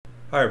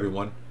Hi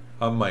everyone,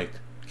 I'm Mike,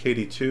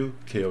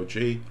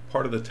 KD2KOG,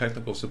 part of the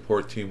technical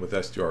support team with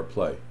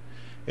SDRplay.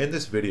 In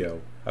this video,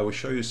 I will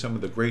show you some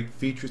of the great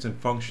features and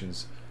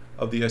functions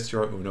of the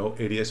SDRuno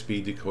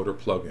ADSB decoder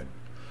plugin.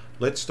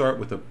 Let's start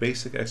with a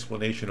basic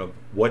explanation of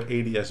what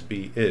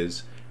ADSB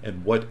is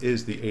and what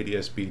is the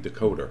ADSB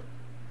decoder.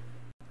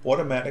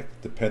 Automatic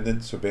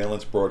Dependent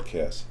Surveillance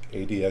Broadcast,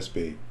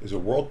 ADSB, is a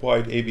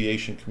worldwide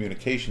aviation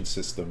communication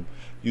system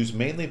used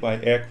mainly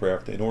by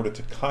aircraft in order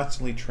to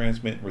constantly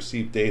transmit and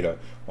receive data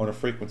on a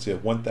frequency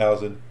of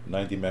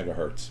 1090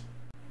 MHz.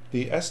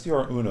 The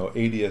SDRuno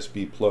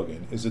ADSB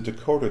plugin is a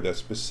decoder that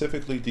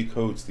specifically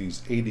decodes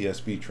these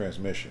ADSB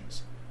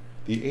transmissions.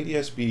 The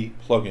ADSB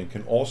plugin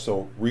can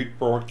also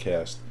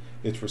rebroadcast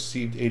its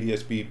received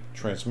ADSB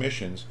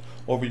transmissions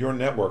over your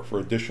network for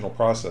additional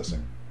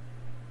processing.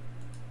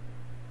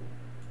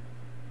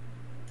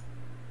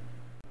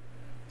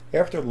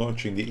 After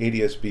launching the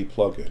ADSB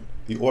plugin,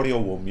 the audio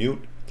will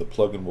mute, the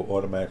plugin will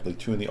automatically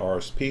tune the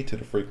RSP to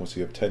the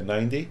frequency of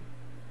 1090.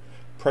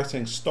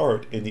 Pressing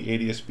Start in the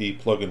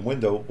ADSB plugin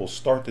window will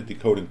start the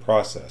decoding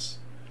process.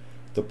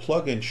 The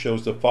plugin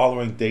shows the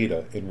following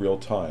data in real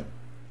time: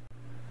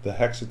 the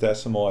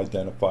hexadecimal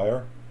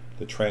identifier,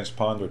 the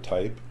transponder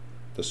type,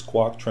 the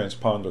squawk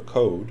transponder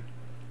code,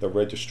 the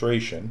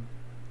registration,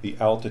 the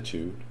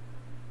altitude,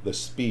 the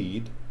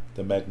speed,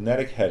 the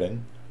magnetic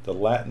heading, the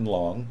Latin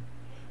long,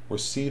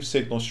 received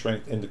signal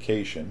strength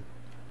indication,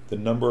 the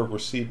number of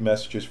received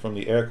messages from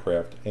the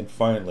aircraft, and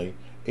finally,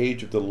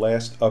 age of the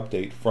last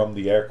update from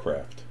the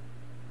aircraft.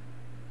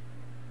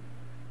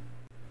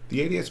 The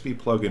ADSB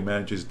plugin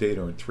manages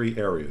data in three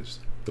areas: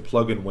 the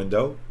plugin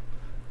window,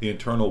 the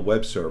internal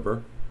web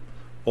server,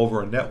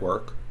 over a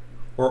network,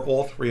 or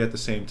all three at the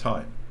same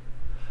time.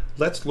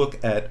 Let's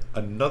look at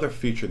another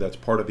feature that's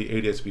part of the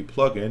ADSB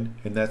plugin,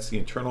 and that's the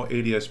internal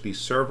ADSB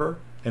server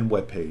and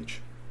web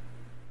page.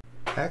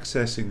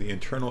 Accessing the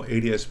internal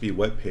ADSB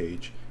web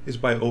page is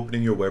by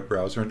opening your web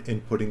browser and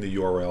inputting the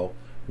URL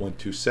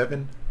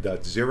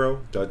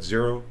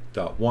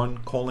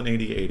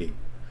 127.0.0.1:8080.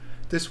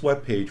 This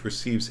web page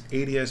receives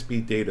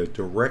ADSB data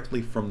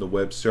directly from the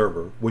web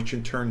server, which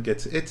in turn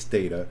gets its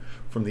data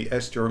from the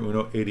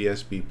SDRuno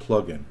ADSB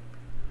plugin.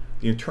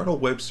 The internal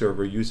web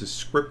server uses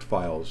script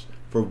files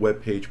for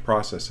web page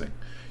processing.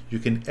 You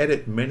can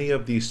edit many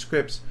of these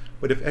scripts,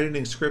 but if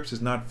editing scripts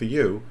is not for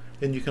you,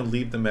 then you can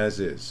leave them as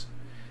is.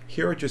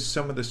 Here are just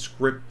some of the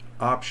script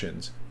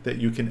options that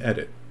you can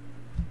edit: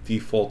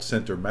 default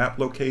center map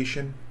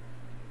location,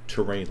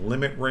 terrain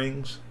limit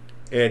rings,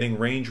 adding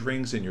range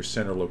rings in your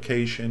center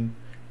location,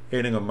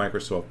 adding a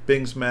Microsoft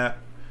Bing's map,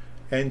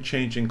 and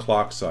changing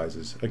clock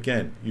sizes.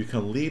 Again, you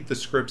can leave the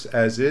scripts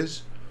as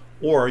is,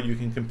 or you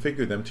can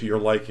configure them to your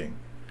liking.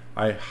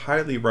 I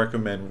highly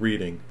recommend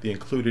reading the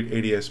included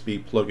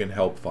ADSB plugin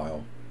help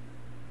file.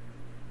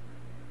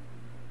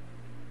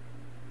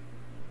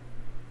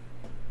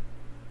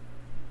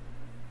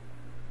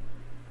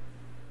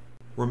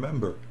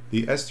 Remember,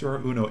 the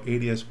SDRuno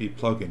ADSB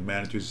plugin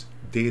manages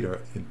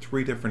data in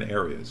three different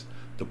areas: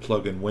 the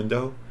plugin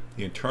window,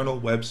 the internal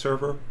web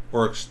server,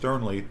 or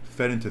externally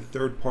fed into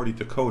third-party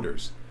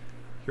decoders.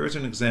 Here's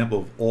an example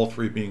of all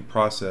three being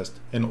processed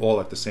and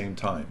all at the same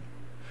time.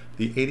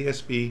 The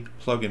ADSB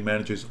plugin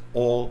manages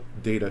all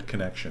data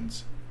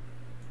connections.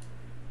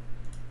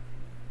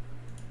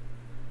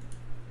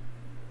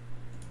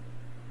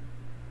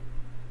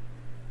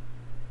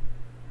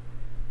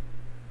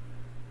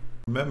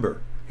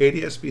 Remember,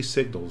 ADSB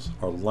signals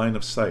are line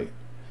of sight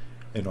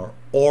and are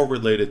all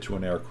related to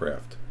an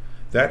aircraft.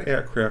 That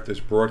aircraft is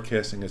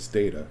broadcasting its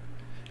data,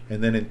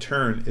 and then in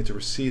turn it's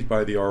received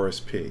by the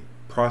RSP,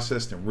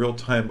 processed in real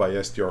time by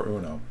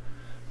SDRuno.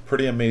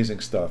 Pretty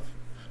amazing stuff.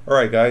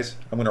 Alright guys,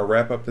 I'm going to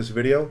wrap up this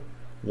video.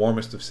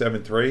 Warmest of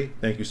 7-3.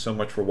 Thank you so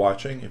much for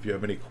watching. If you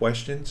have any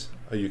questions,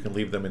 you can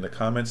leave them in the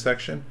comment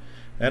section,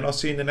 and I'll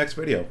see you in the next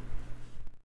video.